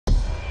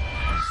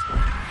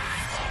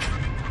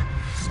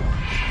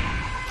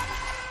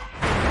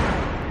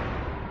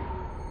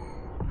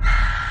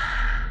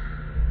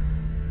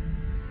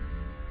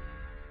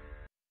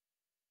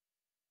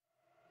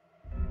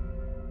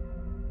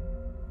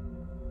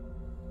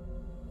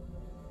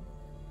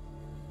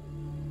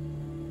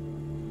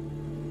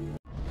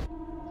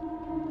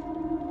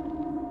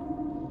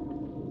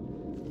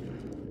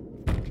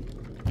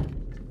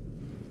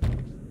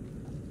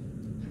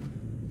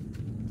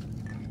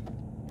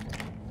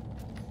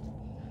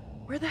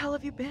Where the hell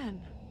have you been?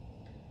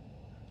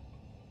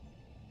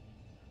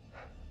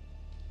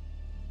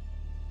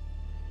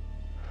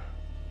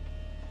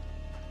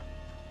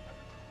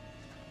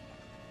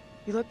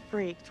 You look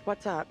freaked.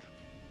 What's up?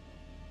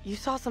 You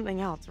saw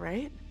something else,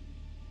 right?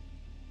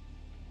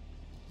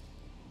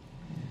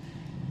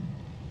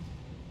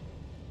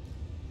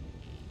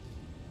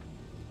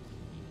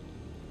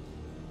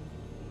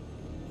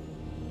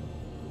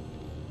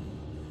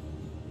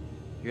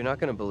 You're not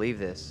gonna believe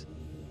this,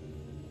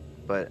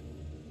 but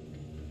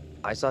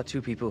I saw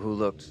two people who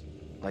looked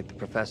like the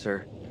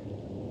professor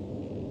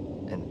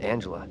and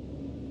Angela.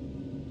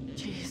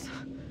 Jeez.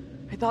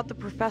 I thought the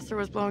professor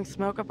was blowing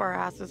smoke up our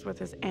asses with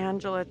his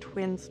Angela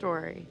twin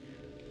story.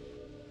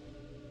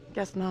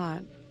 Guess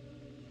not.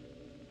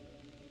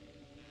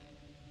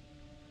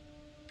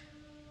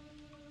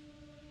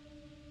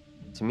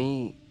 To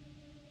me,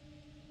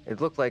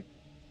 it looked like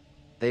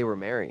they were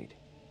married.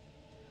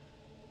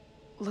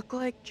 Look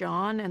like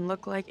John and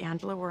look like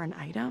Angela were an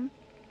item?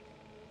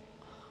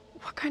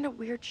 What kind of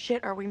weird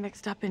shit are we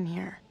mixed up in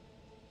here?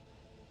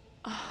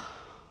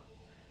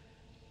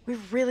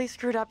 We've really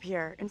screwed up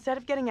here. Instead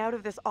of getting out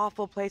of this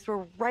awful place,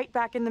 we're right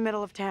back in the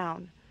middle of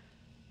town.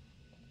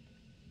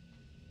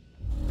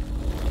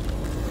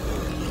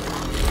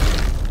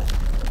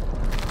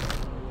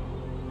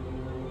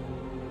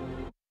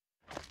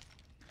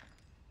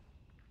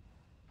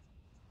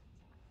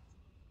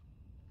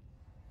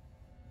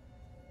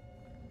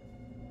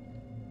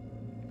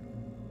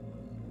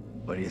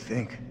 What do you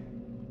think?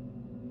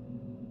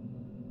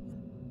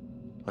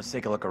 Let's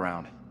take a look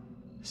around.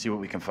 See what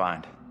we can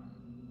find.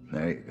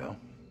 There you go.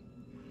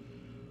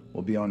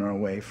 We'll be on our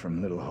way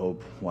from Little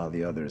Hope while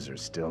the others are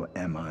still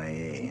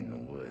MIA in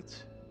the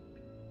woods.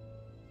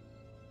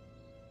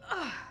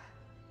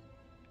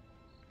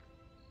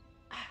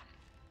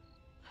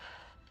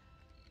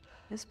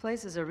 This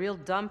place is a real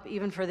dump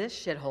even for this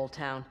shithole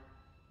town.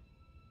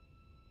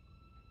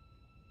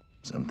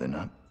 Something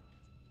up?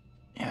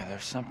 Yeah,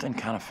 there's something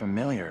kind of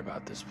familiar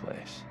about this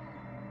place.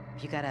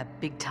 You got a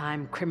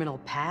big-time criminal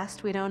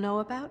past we don't know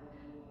about?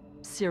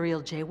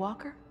 Serial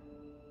jaywalker?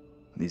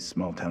 These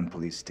small-town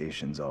police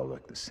stations all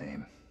look the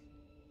same.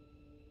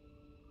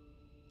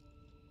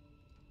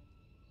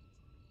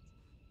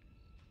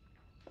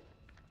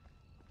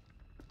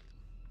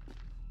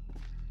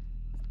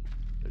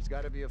 There's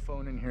gotta be a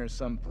phone in here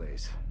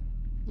someplace.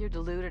 You're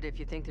deluded if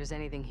you think there's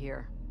anything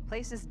here.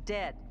 Place is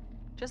dead,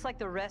 just like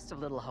the rest of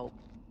Little Hope.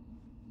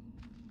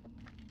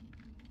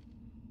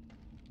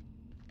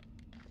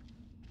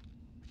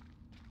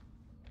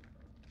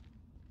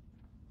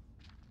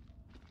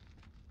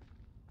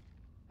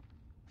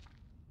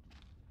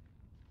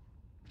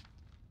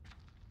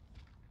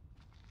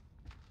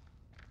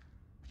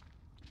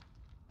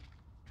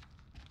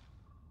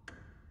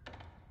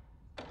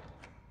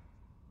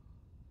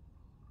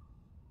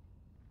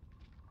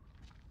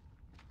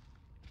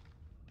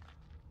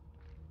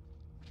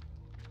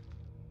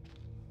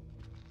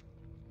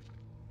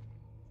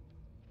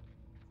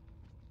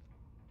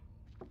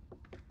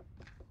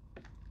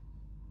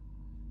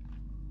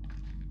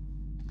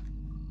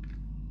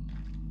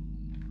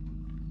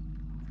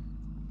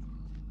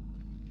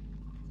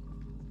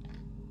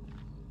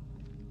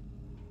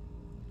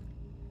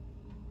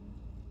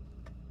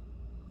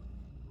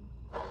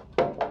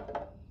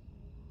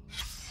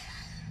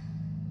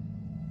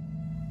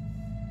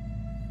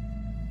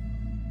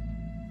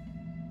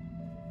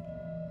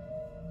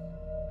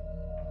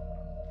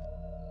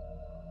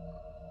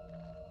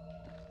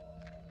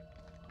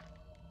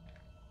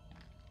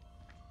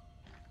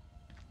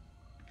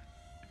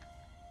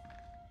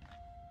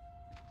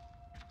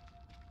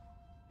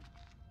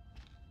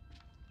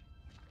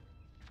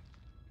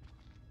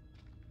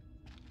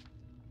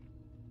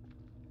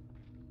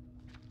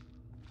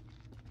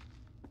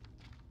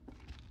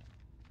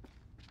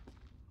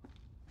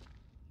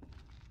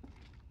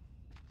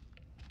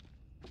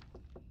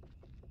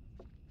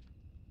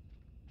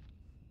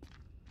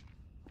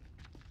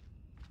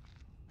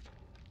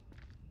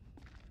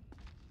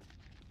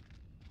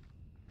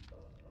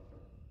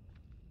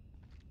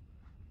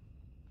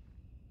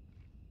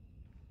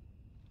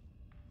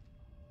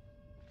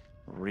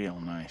 Real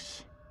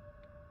nice.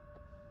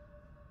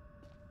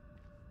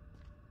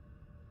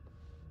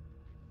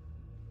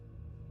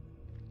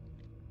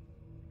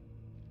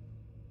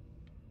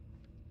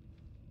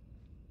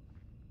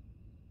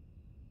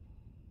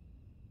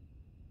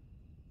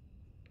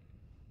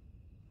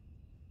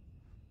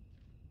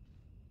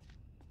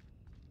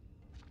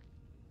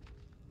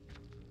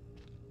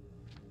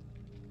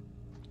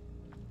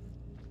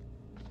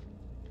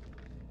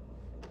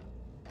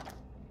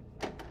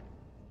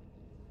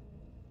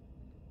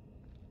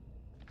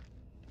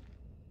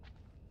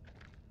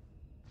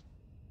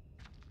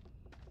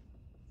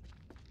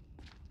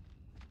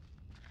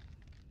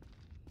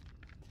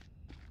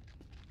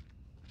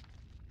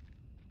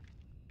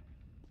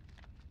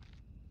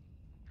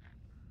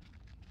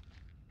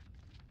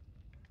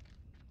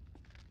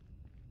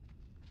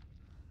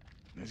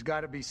 There's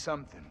gotta be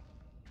something.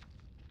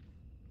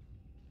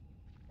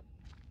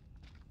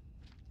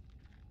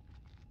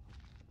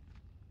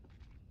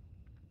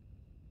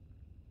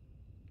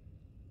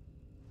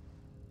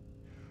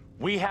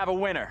 We have a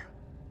winner.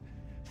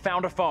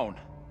 Found a phone.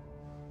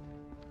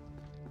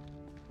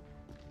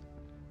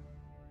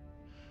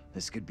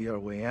 This could be our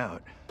way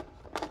out.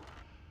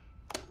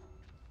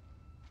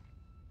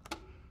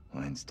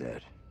 Line's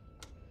dead.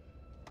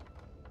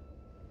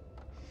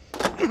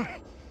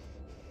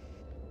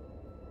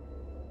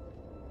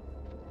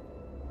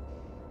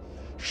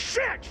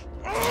 Shit!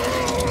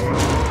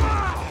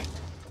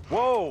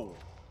 Whoa!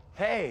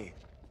 Hey!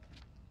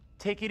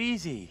 Take it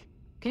easy.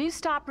 Can you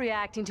stop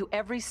reacting to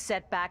every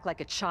setback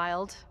like a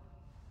child?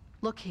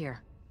 Look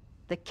here.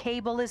 The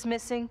cable is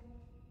missing.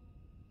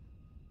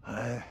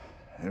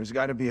 There's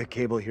gotta be a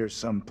cable here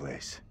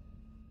someplace.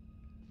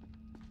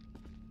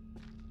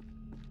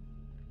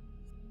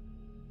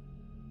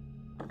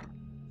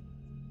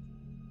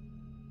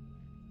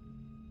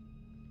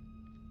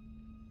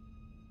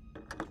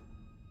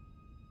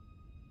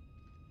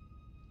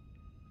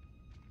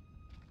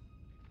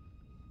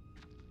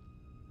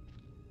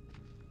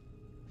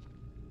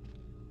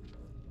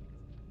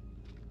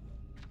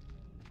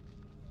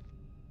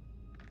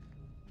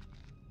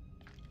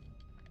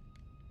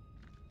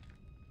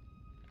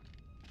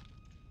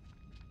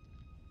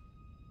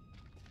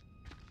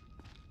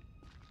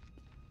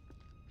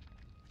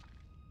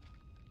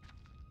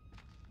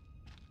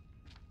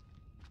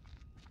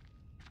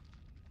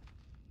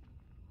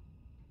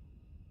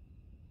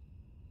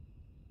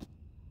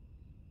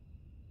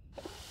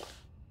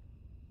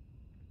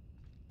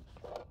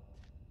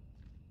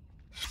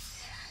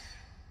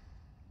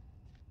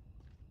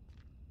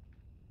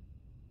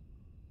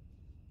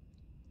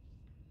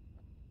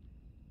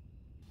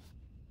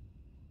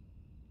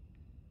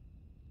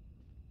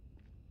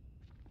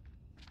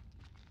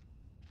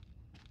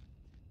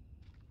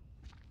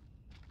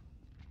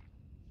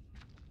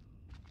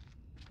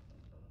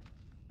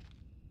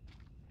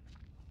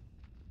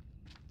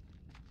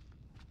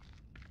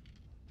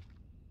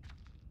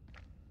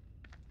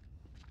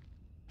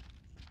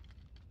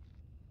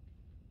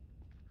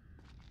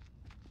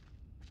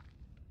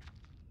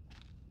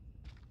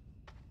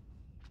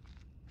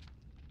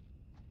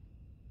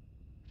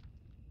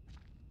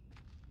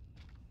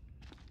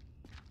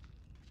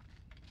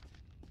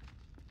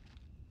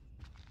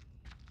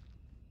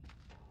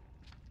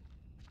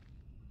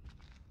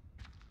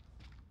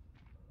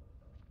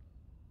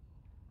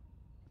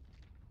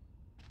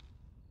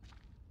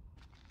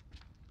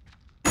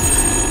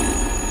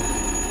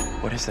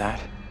 What is that?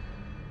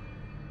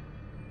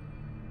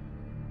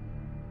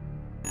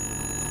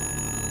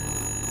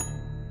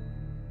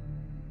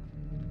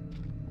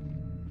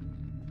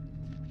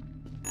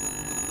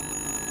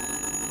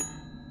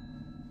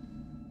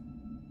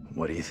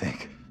 What do you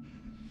think?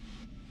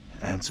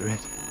 Answer it.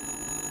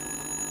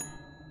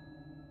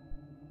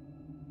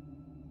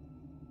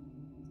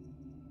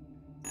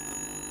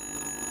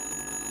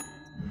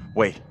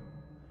 Wait.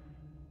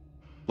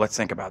 Let's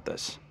think about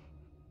this.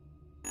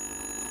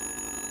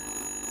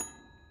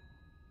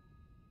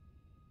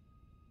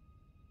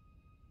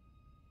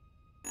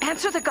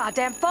 Answer the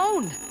goddamn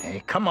phone!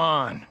 Hey, come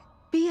on.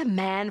 Be a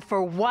man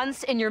for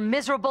once in your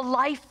miserable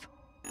life.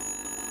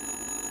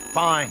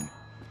 Fine.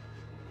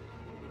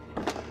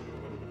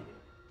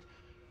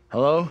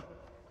 Hello?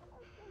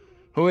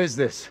 Who is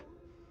this?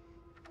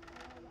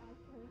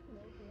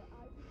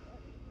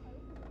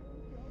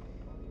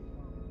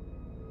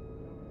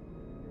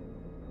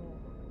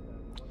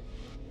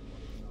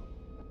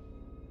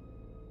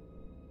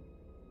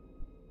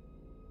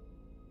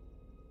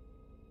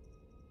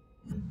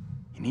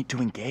 You need to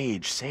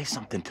engage. Say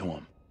something to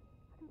him.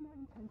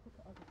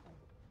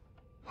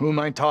 Who am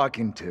I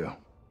talking to?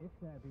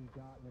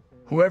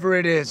 Whoever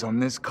it is on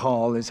this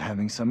call is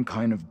having some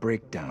kind of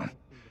breakdown.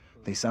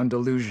 They sound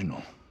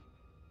delusional.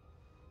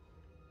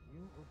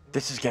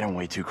 This is getting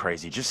way too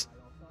crazy. Just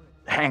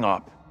hang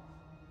up.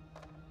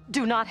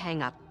 Do not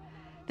hang up.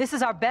 This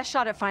is our best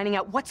shot at finding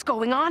out what's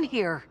going on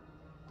here.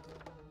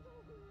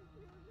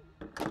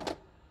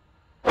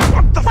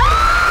 What the f-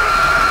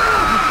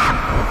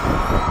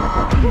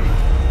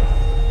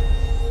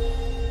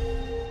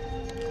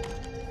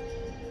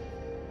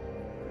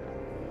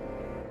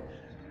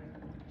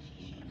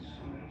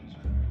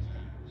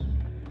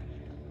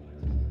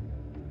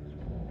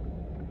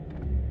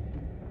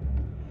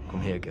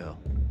 Come here, girl.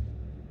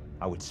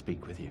 I would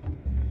speak with you.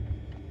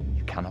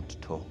 You cannot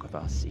talk of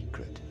our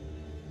secret.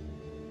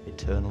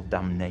 Eternal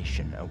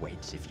damnation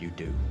awaits if you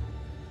do.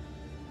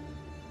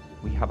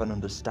 We have an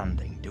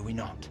understanding, do we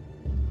not?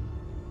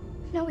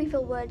 No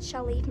evil word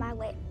shall leave my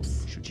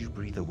lips. Should you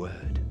breathe a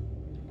word,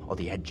 or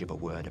the edge of a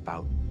word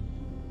about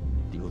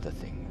the other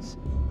things,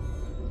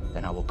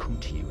 then I will come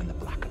to you in the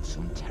black of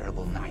some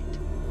terrible night,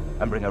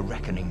 and bring a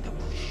reckoning that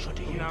will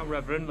shudder you. Now,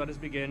 Reverend, let us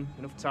begin.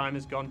 Enough time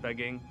has gone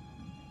begging.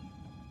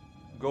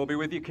 Go be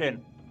with your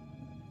kin.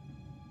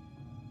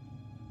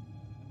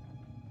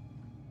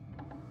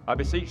 I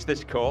beseech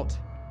this court,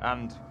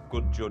 and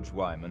good Judge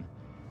Wyman,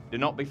 do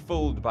not be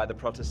fooled by the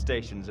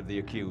protestations of the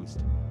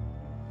accused.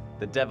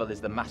 The devil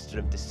is the master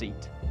of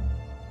deceit.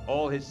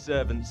 All his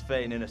servants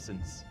feign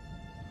innocence.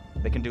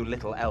 They can do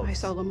little else. I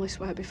solemnly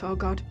swear before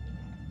God.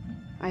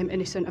 I am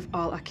innocent of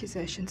all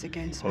accusations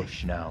against me.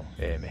 Hush now,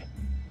 Amy.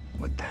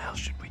 What the hell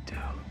should we do?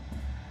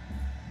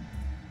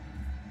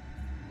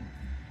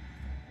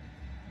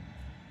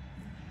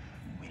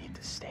 We need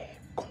to stay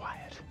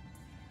quiet.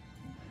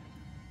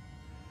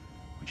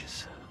 We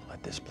just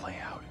let this play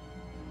out.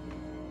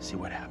 See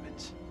what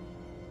happens.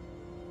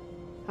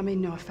 I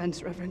mean no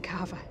offense, Reverend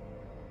Carver.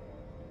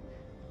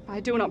 I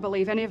do not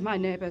believe any of my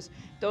neighbors.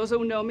 Those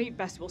who know me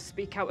best will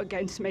speak out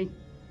against me.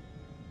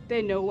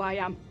 They know who I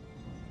am.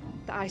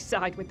 That I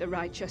side with the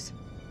righteous.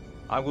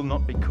 I will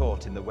not be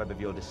caught in the web of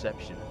your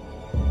deception.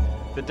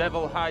 The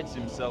devil hides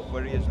himself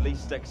where he is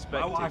least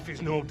expected. My wife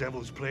is no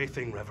devil's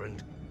plaything,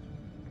 Reverend.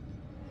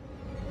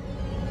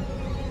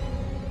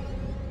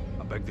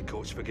 I beg the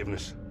court's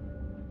forgiveness,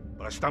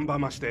 but I stand by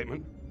my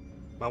statement.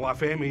 My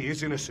wife Amy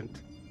is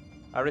innocent.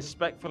 I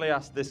respectfully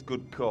ask this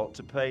good court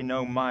to pay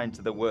no mind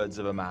to the words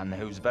of a man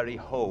whose very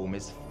home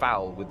is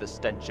foul with the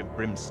stench of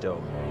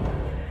brimstone.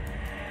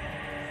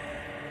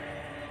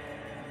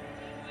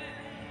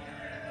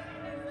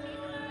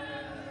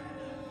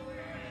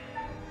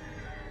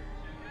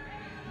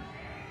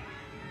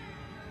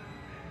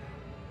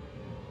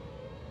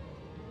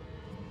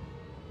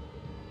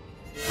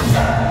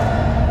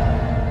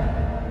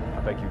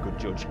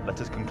 Judge, let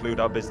us conclude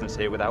our business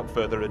here without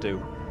further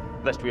ado,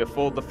 lest we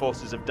afford the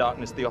forces of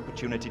darkness the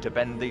opportunity to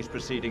bend these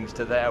proceedings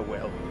to their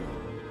will.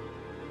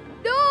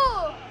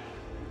 No!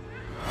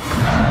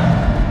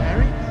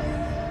 Mary?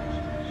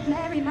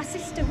 Mary, my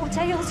sister, what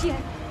ails you?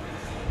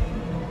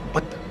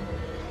 What the?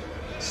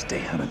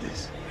 Stay out of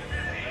this.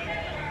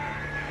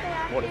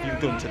 What have you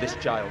done to this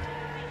child?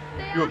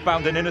 You have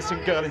bound an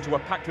innocent girl into a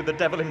pact with the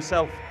devil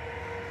himself.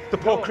 The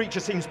poor creature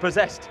seems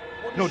possessed.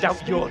 No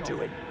doubt you're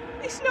doing.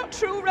 It's not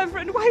true,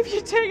 Reverend. Why have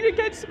you taken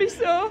against me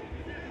so?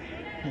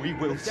 We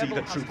will see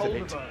the truth of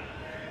it.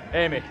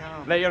 Amy,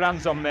 lay your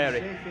hands on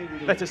Mary.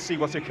 Let us see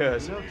what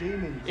occurs.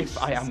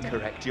 If I am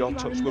correct, your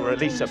touch will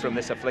release her from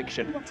this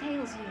affliction. What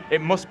ails you?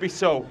 It must be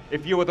so,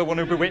 if you are the one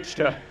who bewitched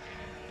her.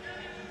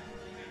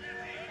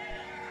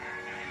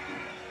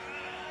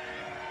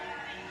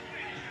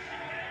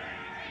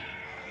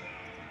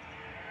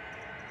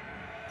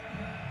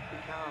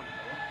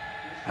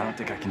 I don't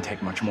think I can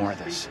take much more of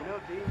this.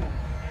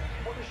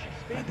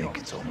 I think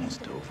it's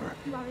almost over.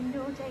 You are in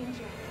no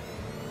danger.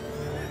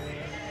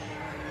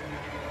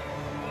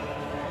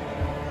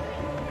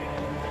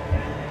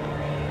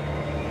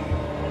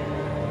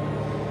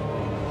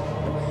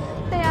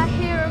 They are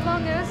here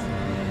among us.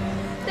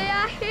 They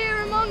are here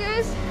among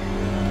us.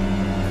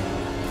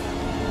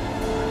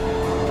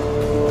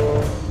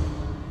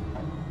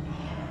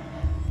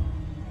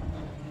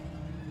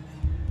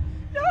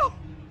 No!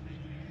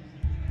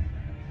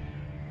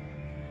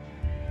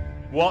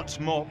 What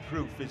more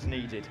proof is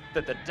needed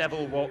that the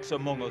devil walks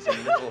among us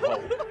in Little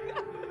Hope?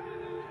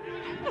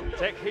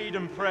 Take heed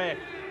and pray.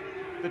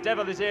 The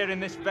devil is here in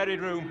this very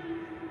room.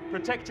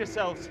 Protect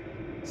yourselves.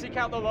 Seek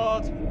out the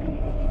Lord.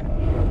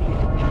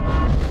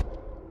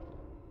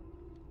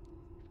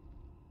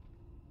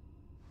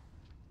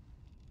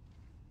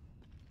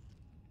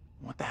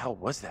 What the hell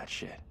was that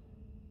shit?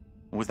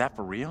 Was that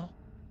for real?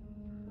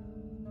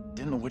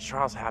 Didn't the witch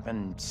trials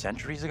happen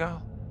centuries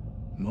ago?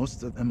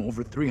 Most of them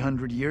over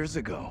 300 years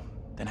ago.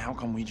 Then how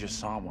come we just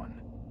saw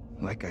one?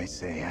 Like I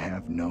say, I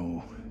have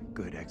no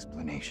good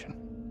explanation.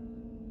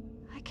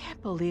 I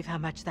can't believe how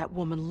much that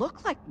woman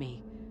looked like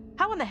me.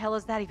 How in the hell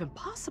is that even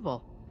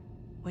possible?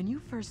 When you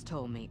first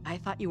told me, I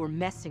thought you were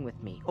messing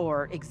with me,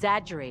 or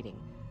exaggerating.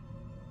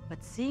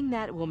 But seeing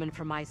that woman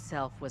for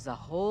myself was a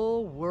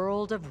whole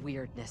world of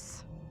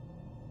weirdness.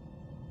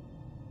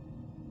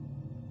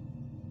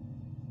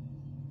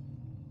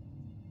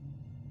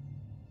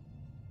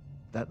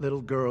 That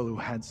little girl who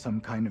had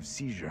some kind of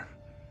seizure.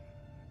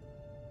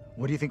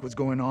 What do you think was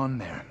going on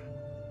there?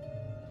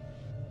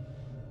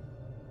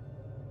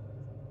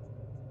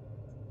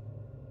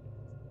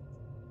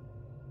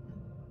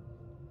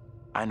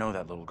 I know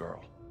that little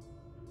girl.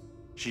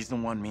 She's the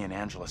one me and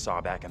Angela saw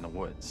back in the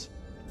woods.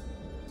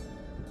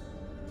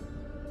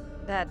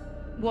 That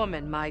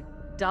woman, my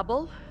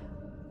double?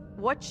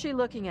 What's she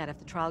looking at if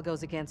the trial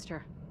goes against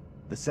her?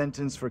 The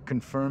sentence for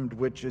confirmed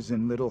witches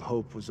in Little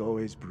Hope was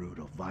always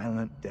brutal.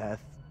 Violent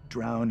death,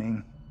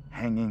 drowning,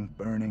 hanging,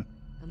 burning.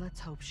 And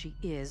let's hope she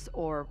is,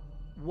 or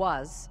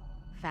was,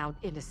 found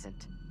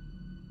innocent.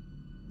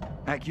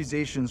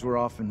 Accusations were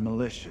often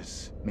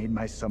malicious, made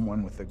by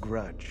someone with a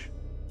grudge.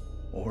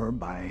 Or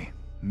by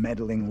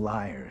meddling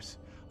liars,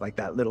 like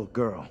that little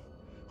girl,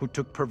 who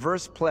took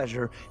perverse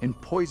pleasure in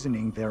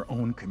poisoning their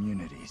own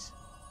communities.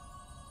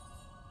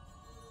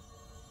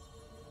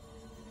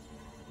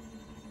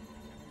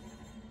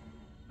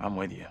 I'm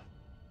with you.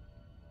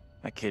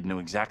 That kid knew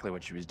exactly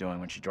what she was doing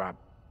when she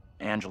dropped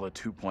Angela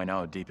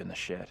 2.0 deep in the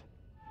shit.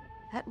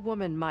 That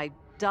woman, my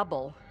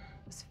double,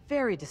 was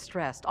very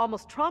distressed,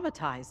 almost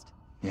traumatized.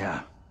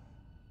 Yeah.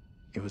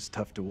 It was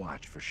tough to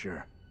watch, for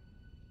sure.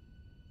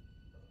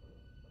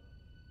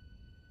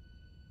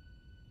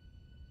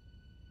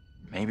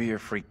 Maybe you're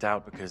freaked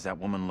out because that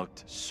woman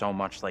looked so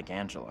much like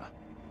Angela.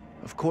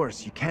 Of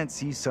course, you can't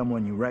see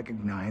someone you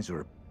recognize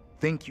or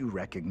think you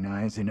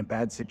recognize in a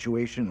bad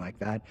situation like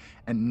that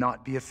and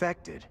not be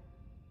affected.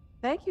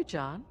 Thank you,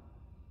 John.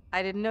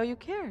 I didn't know you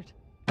cared.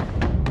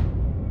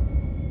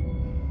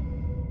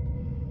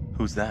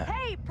 Who's that?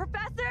 Hey,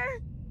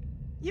 Professor!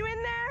 You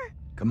in there?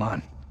 Come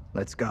on,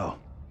 let's go.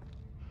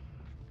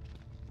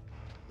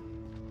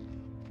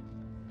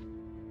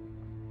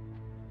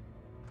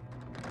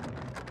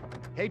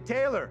 Hey,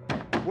 Taylor,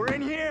 we're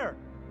in here!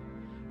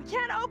 We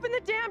can't open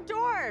the damn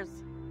doors!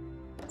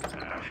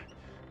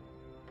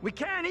 We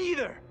can't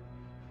either!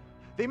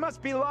 They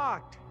must be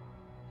locked.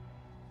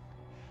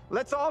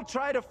 Let's all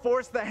try to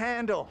force the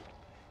handle.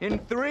 In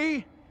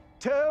 3,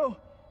 2,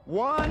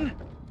 1...